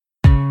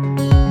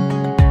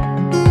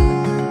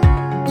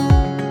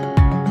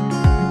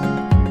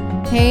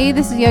Hey,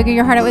 this is Yoga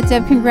Your Heart Out with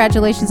Deb.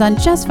 Congratulations on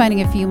just finding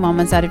a few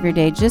moments out of your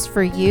day just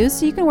for you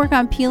so you can work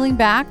on peeling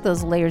back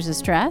those layers of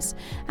stress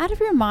out of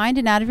your mind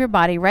and out of your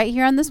body right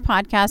here on this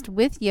podcast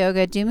with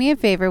yoga. Do me a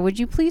favor. Would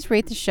you please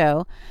rate the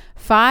show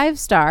 5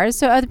 stars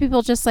so other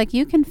people just like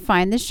you can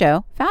find the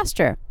show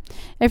faster?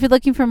 If you're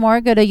looking for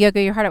more, go to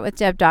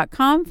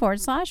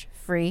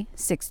yogayourheartoutwithdeb.com/free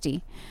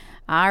 60.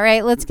 All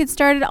right, let's get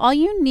started. All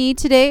you need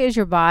today is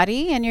your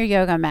body and your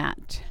yoga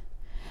mat.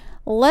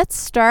 Let's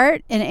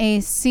start in a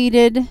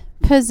seated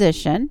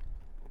position.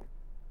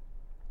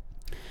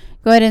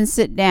 Go ahead and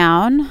sit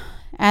down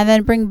and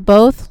then bring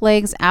both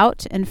legs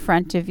out in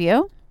front of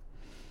you.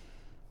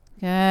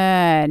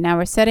 Good. Now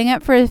we're setting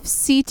up for a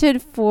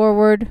seated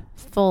forward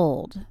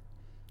fold.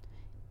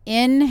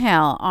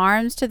 Inhale,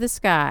 arms to the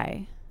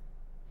sky.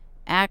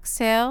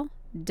 Exhale,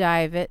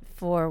 dive it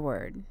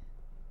forward.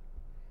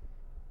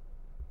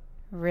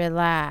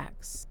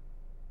 Relax.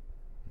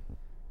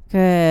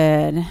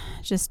 Good.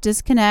 Just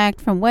disconnect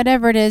from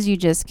whatever it is you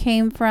just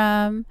came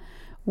from.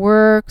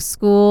 Work,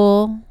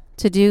 school,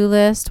 to-do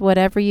list,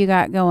 whatever you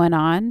got going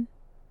on.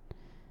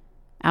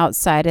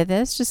 Outside of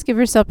this, just give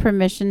yourself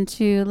permission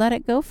to let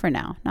it go for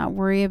now. Not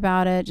worry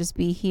about it. Just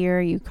be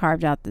here. You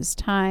carved out this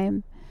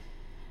time.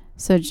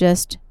 So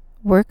just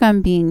work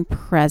on being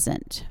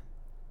present.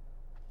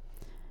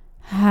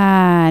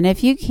 And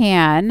if you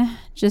can,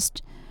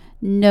 just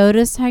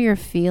notice how you're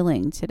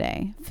feeling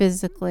today,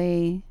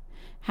 physically.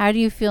 How do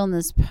you feel in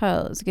this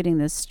pose? Getting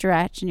this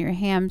stretch in your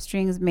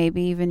hamstrings,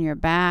 maybe even your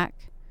back,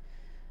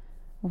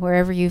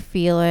 wherever you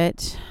feel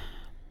it.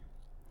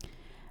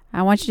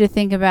 I want you to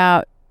think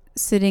about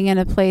sitting in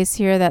a place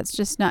here that's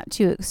just not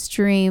too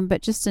extreme,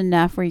 but just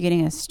enough where you're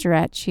getting a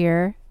stretch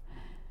here.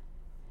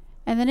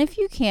 And then if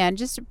you can,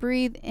 just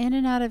breathe in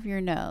and out of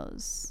your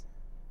nose.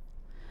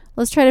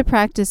 Let's try to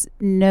practice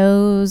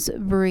nose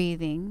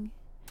breathing.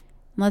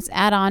 Let's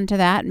add on to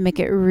that and make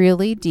it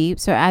really deep.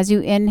 So as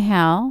you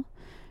inhale,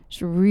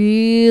 just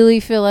really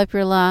fill up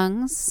your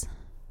lungs.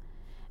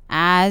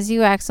 As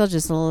you exhale,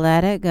 just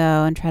let it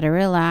go and try to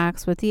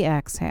relax with the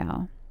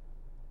exhale.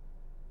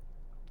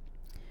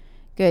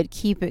 Good.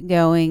 Keep it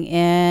going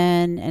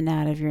in and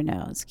out of your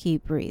nose.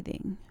 Keep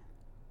breathing.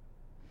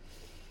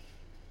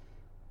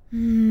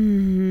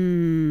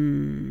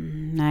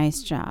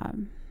 Nice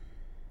job.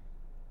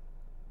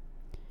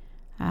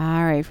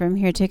 All right, from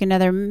here, take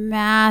another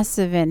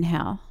massive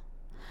inhale.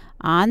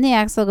 On the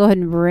exhale, go ahead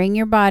and bring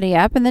your body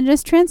up and then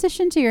just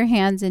transition to your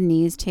hands and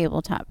knees,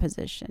 tabletop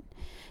position.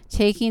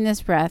 Taking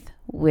this breath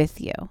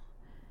with you.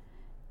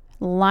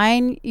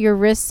 Line your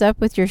wrists up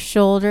with your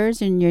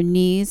shoulders and your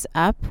knees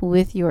up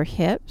with your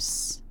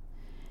hips.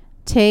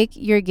 Take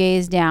your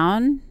gaze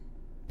down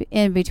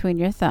in between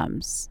your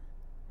thumbs.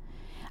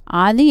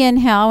 On the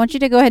inhale, I want you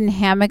to go ahead and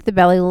hammock the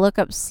belly, look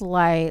up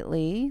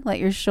slightly. Let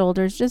your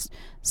shoulders just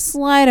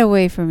slide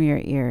away from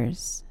your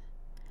ears.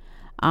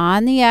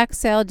 On the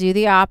exhale, do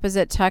the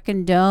opposite. Tuck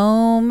and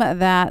dome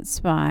that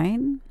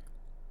spine.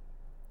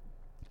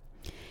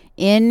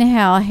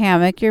 Inhale,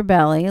 hammock your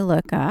belly,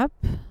 look up.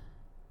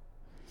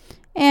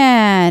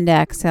 And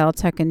exhale,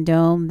 tuck and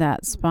dome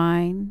that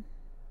spine.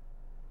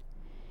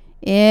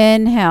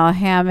 Inhale,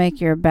 hammock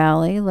your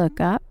belly,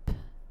 look up.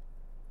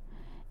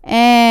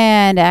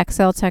 And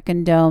exhale, tuck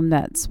and dome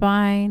that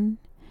spine.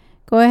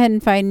 Go ahead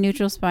and find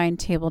neutral spine,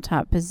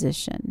 tabletop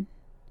position.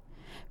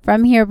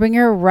 From here, bring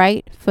your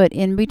right foot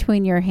in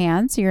between your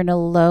hands. So you're in a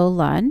low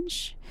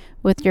lunge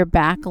with your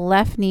back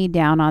left knee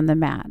down on the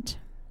mat.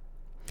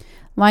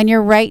 Line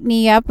your right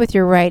knee up with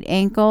your right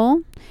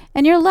ankle.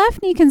 And your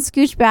left knee can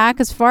scooch back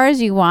as far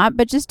as you want,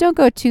 but just don't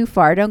go too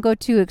far. Don't go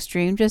too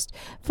extreme. Just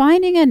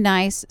finding a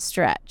nice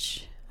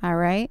stretch. All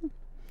right?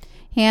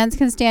 Hands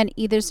can stand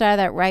either side of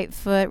that right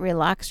foot.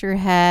 Relax your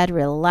head.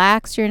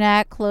 Relax your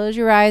neck. Close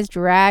your eyes.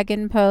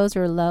 Dragon pose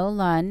or low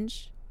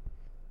lunge.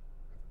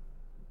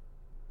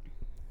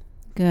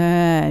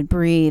 Good.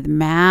 Breathe.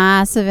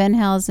 Massive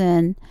inhales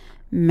in.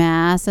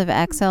 Massive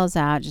exhales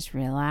out. Just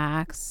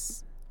relax.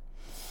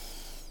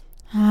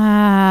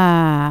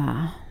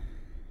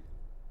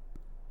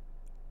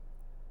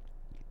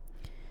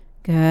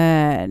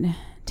 Good.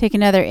 Take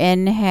another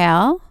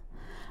inhale.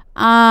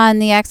 On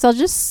the exhale,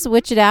 just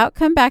switch it out.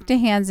 Come back to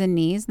hands and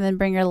knees, and then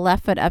bring your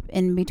left foot up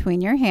in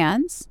between your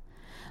hands.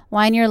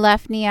 Line your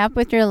left knee up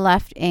with your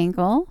left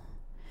ankle.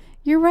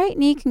 Your right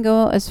knee can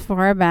go as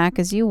far back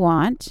as you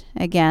want.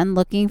 Again,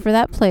 looking for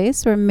that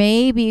place where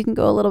maybe you can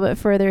go a little bit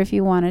further if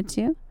you wanted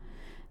to.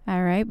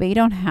 All right, but you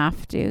don't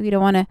have to. You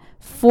don't want to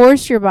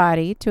force your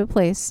body to a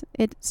place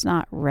it's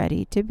not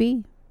ready to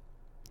be.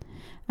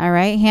 All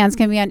right, hands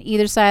can be on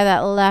either side of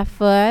that left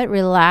foot.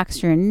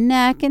 Relax your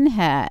neck and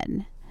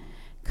head.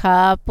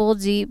 Couple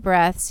deep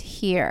breaths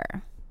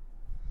here.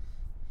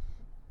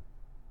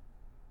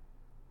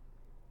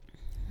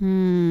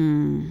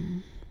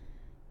 In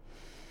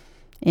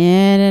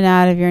and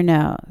out of your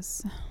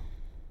nose.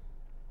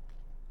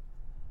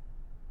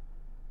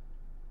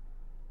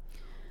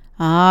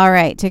 All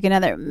right, take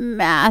another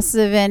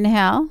massive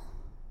inhale.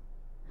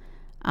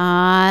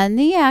 On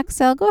the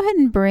exhale, go ahead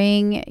and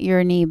bring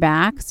your knee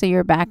back so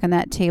you're back in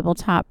that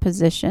tabletop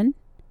position.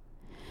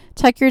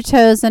 Tuck your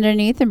toes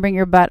underneath and bring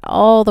your butt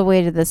all the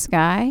way to the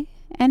sky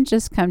and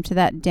just come to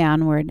that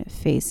downward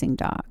facing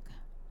dog.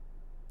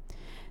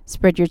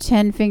 Spread your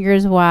 10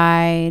 fingers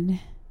wide.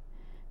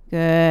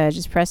 Good.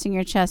 Just pressing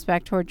your chest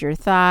back towards your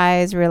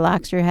thighs.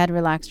 Relax your head,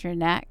 relax your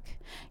neck.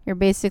 You're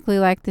basically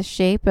like the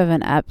shape of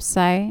an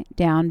upside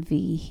down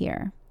V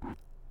here.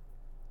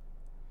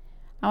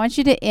 I want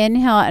you to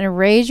inhale and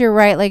raise your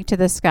right leg to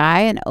the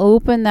sky and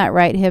open that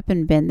right hip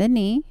and bend the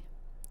knee.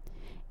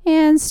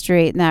 And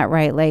straighten that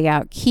right leg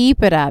out.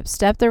 Keep it up.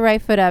 Step the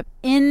right foot up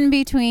in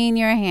between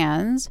your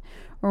hands.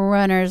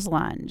 Runner's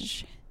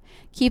lunge.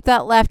 Keep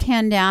that left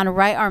hand down.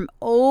 Right arm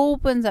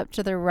opens up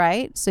to the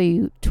right, so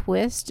you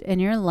twist in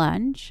your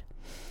lunge.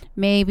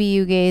 Maybe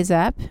you gaze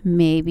up.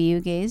 Maybe you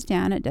gaze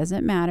down. It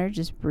doesn't matter.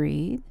 Just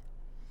breathe.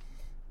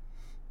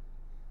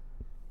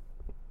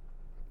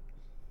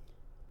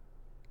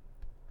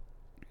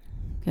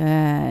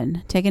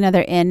 Good. Take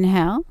another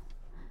inhale.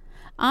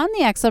 On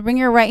the exhale, bring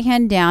your right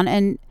hand down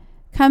and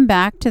come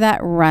back to that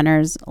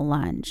runner's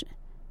lunge.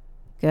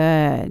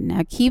 Good.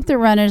 Now keep the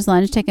runner's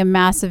lunge. Take a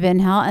massive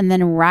inhale and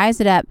then rise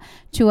it up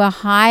to a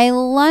high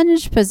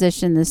lunge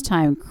position this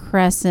time.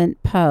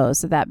 Crescent pose.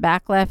 So that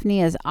back left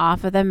knee is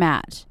off of the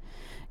mat.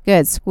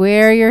 Good.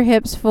 Square your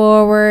hips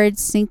forward.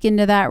 Sink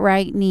into that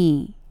right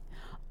knee.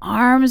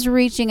 Arms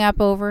reaching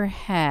up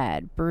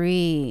overhead.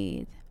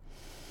 Breathe.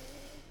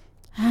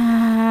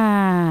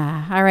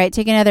 All right,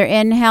 take another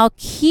inhale.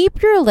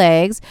 Keep your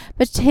legs,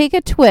 but take a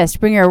twist.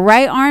 Bring your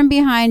right arm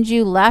behind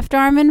you, left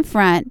arm in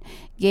front.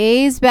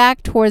 Gaze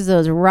back towards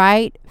those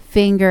right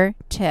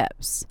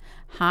fingertips.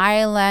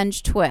 High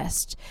lunge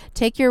twist.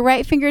 Take your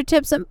right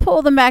fingertips and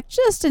pull them back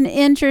just an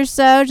inch or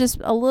so, just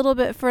a little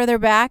bit further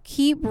back.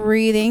 Keep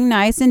breathing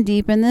nice and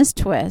deep in this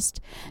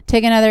twist.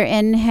 Take another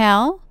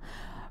inhale.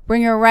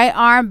 Bring your right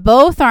arm,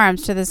 both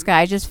arms to the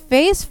sky. Just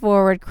face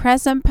forward,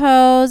 crescent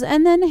pose,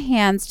 and then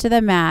hands to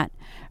the mat.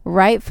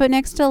 Right foot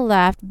next to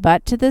left,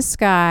 butt to the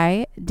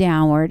sky,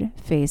 downward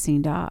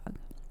facing dog.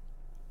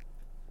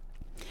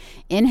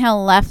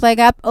 Inhale, left leg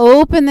up,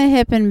 open the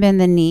hip and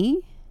bend the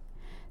knee.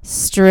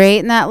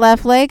 Straighten that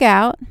left leg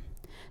out.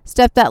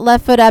 Step that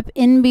left foot up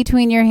in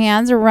between your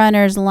hands,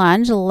 runner's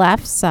lunge,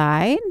 left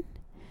side.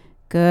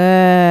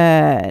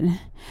 Good.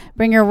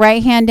 Bring your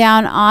right hand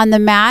down on the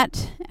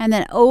mat and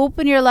then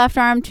open your left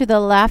arm to the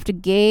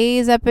left.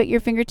 Gaze up at your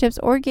fingertips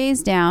or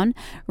gaze down.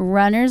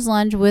 Runner's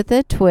lunge with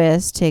a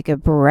twist. Take a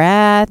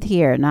breath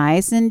here,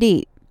 nice and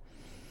deep.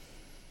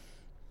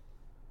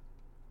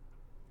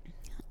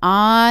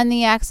 On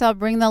the exhale,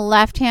 bring the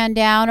left hand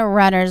down, a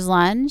runner's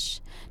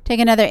lunge. Take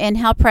another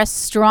inhale, press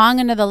strong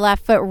into the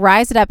left foot,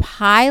 rise it up,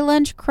 high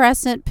lunge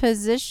crescent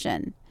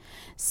position.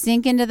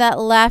 Sink into that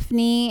left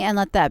knee and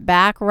let that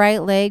back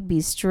right leg be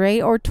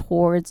straight or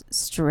towards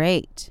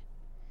straight.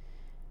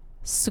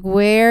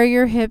 Square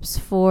your hips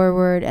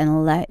forward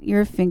and let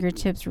your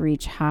fingertips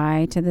reach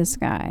high to the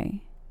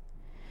sky.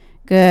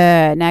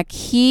 Good. Now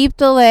keep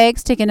the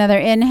legs. Take another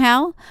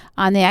inhale.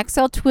 On the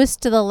exhale,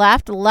 twist to the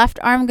left. Left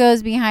arm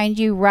goes behind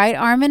you. Right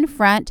arm in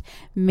front.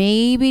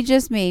 Maybe,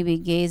 just maybe,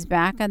 gaze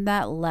back on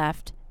that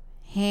left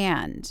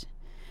hand.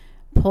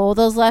 Pull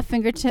those left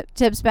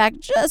fingertips back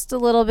just a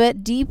little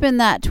bit. Deepen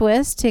that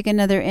twist. Take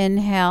another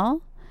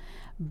inhale.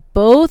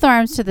 Both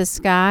arms to the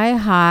sky.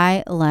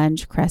 High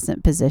lunge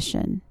crescent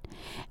position.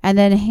 And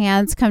then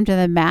hands come to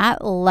the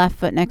mat. Left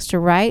foot next to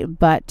right.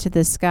 Butt to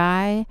the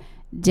sky.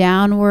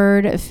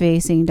 Downward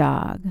facing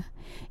dog.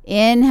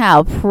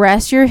 Inhale,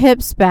 press your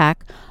hips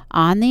back.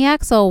 On the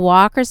exhale,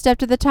 walk or step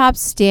to the top,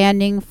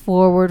 standing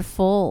forward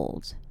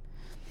fold.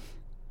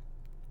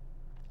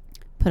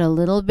 Put a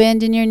little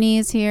bend in your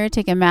knees here.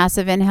 Take a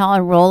massive inhale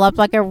and roll up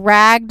like a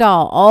rag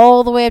doll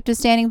all the way up to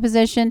standing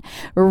position.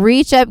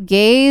 Reach up,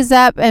 gaze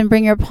up, and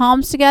bring your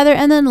palms together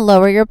and then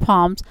lower your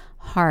palms,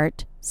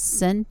 heart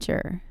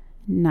center.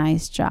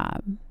 Nice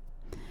job.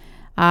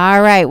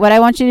 All right, what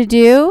I want you to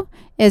do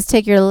is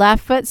take your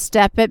left foot,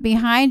 step it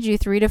behind you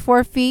 3 to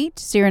 4 feet.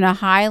 So you're in a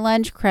high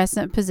lunge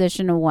crescent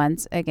position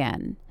once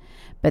again.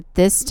 But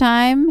this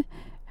time,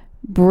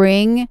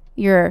 bring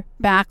your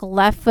back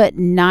left foot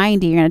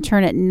 90. You're going to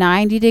turn it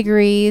 90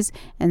 degrees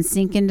and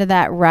sink into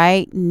that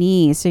right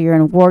knee. So you're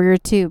in warrior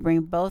 2.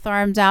 Bring both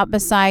arms out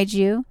beside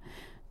you.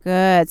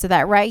 Good. So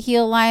that right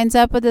heel lines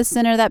up with the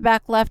center of that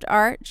back left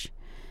arch.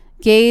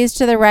 Gaze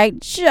to the right,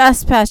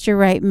 just past your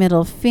right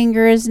middle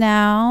fingers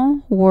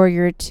now.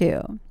 Warrior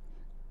 2.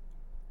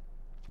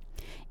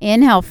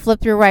 Inhale,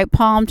 flip your right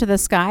palm to the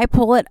sky.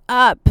 Pull it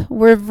up.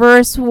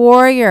 Reverse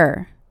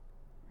warrior.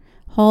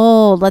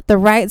 Hold. Let the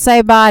right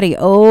side body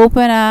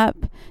open up.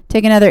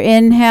 Take another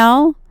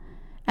inhale.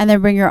 And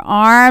then bring your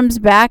arms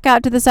back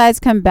out to the sides.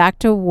 Come back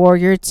to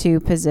warrior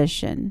 2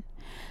 position.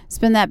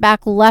 Spin that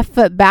back left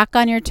foot back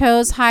on your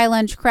toes. High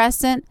lunge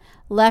crescent.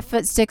 Left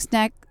foot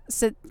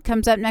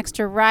comes up next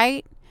to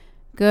right.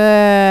 Good.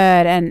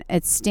 And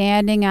it's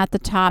standing at the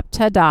top,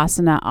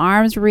 Tadasana.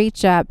 Arms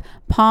reach up,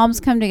 palms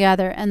come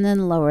together, and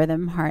then lower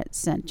them, heart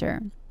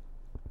center.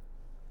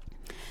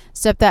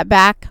 Step that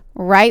back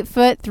right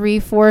foot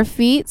 3-4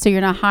 feet. So you're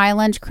in a high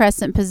lunge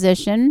crescent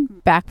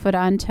position, back foot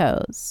on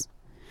toes.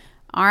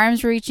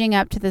 Arms reaching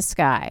up to the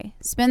sky.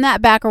 Spin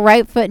that back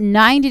right foot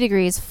 90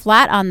 degrees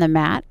flat on the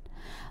mat.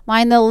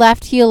 Line the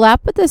left heel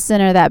up with the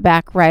center of that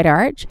back right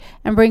arch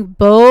and bring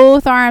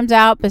both arms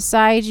out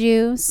beside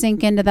you.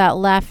 Sink into that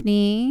left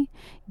knee.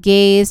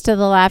 Gaze to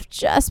the left,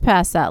 just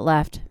past that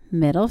left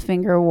middle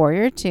finger,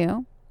 warrior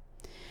two.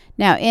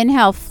 Now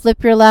inhale,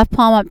 flip your left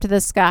palm up to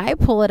the sky,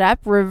 pull it up,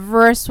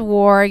 reverse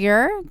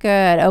warrior.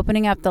 Good.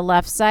 Opening up the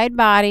left side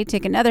body.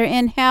 Take another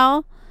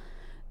inhale.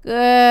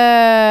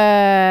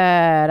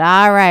 Good.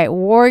 All right,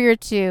 warrior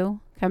two.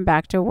 Come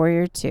back to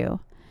warrior two.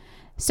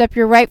 Step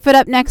your right foot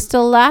up next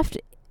to left.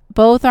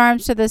 Both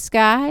arms to the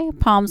sky.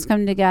 Palms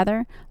come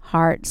together.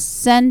 Heart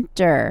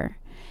center.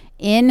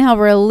 Inhale,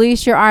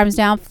 release your arms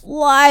down.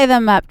 Fly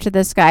them up to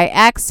the sky.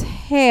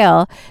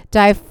 Exhale,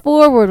 dive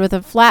forward with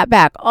a flat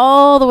back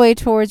all the way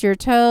towards your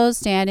toes.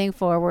 Standing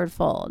forward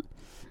fold.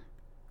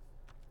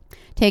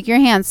 Take your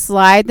hands,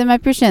 slide them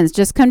up your shins.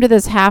 Just come to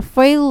this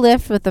halfway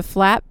lift with the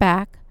flat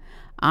back.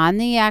 On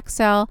the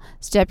exhale,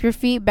 step your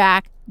feet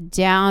back.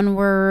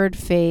 Downward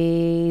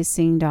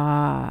facing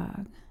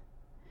dog.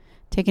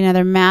 Take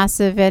another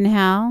massive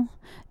inhale.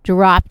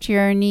 Drop to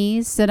your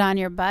knees. Sit on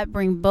your butt.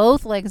 Bring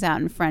both legs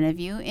out in front of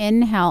you.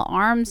 Inhale,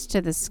 arms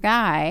to the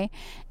sky.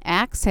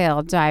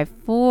 Exhale, dive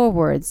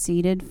forward.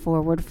 Seated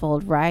forward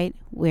fold right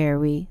where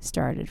we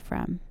started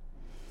from.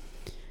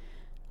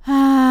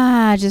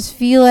 Just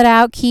feel it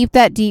out. Keep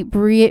that deep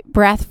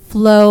breath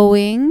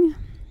flowing.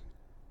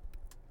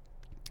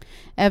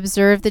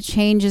 Observe the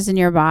changes in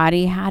your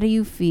body. How do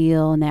you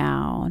feel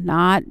now?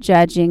 Not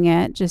judging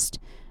it, just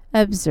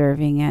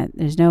observing it.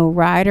 There's no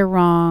right or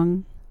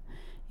wrong.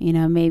 You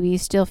know, maybe you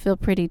still feel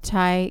pretty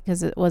tight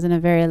because it wasn't a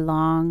very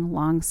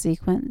long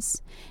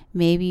sequence.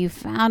 Maybe you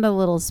found a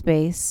little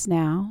space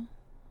now.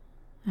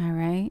 All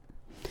right.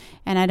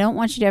 And I don't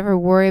want you to ever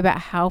worry about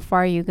how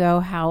far you go,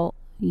 how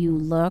you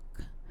look,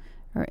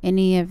 or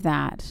any of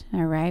that.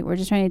 All right. We're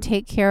just trying to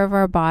take care of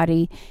our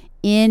body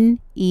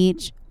in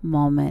each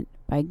moment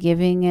by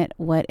giving it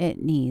what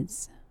it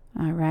needs.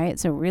 All right.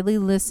 So really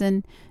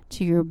listen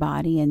to your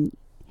body, and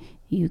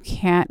you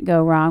can't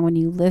go wrong when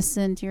you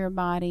listen to your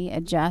body,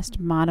 adjust,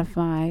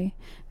 modify.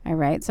 All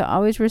right. So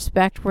always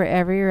respect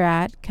wherever you're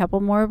at. Couple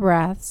more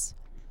breaths.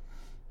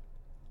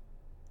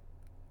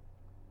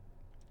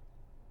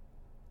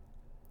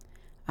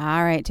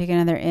 All right. Take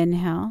another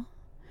inhale.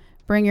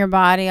 Bring your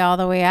body all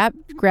the way up.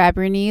 Grab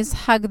your knees,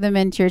 hug them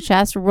into your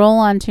chest, roll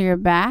onto your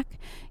back.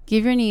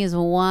 Give your knees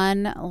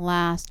one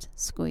last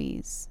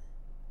squeeze.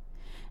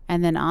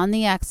 And then on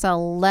the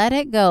exhale, let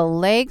it go.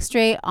 Legs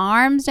straight,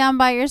 arms down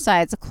by your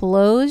sides.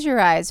 Close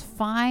your eyes.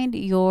 Find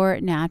your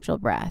natural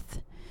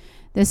breath.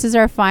 This is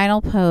our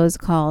final pose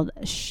called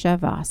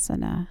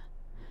Shavasana.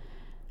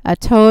 A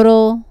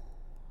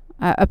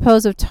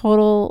pose of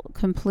total,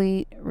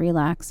 complete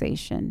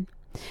relaxation.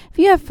 If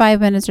you have 5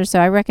 minutes or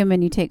so, I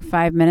recommend you take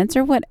 5 minutes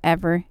or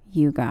whatever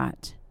you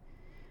got.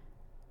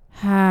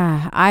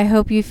 I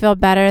hope you feel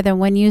better than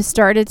when you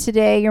started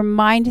today. Your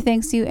mind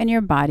thanks you and your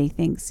body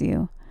thanks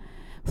you.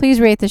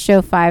 Please rate the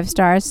show 5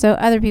 stars so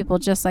other people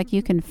just like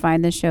you can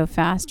find the show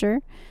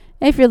faster.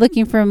 If you're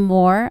looking for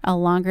more, a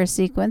longer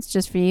sequence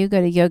just for you,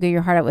 go to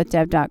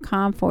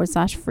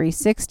yogayourheartoutwithdeb.com/free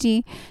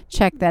 60.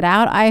 Check that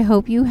out. I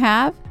hope you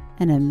have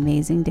an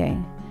amazing day.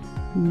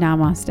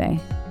 Namaste.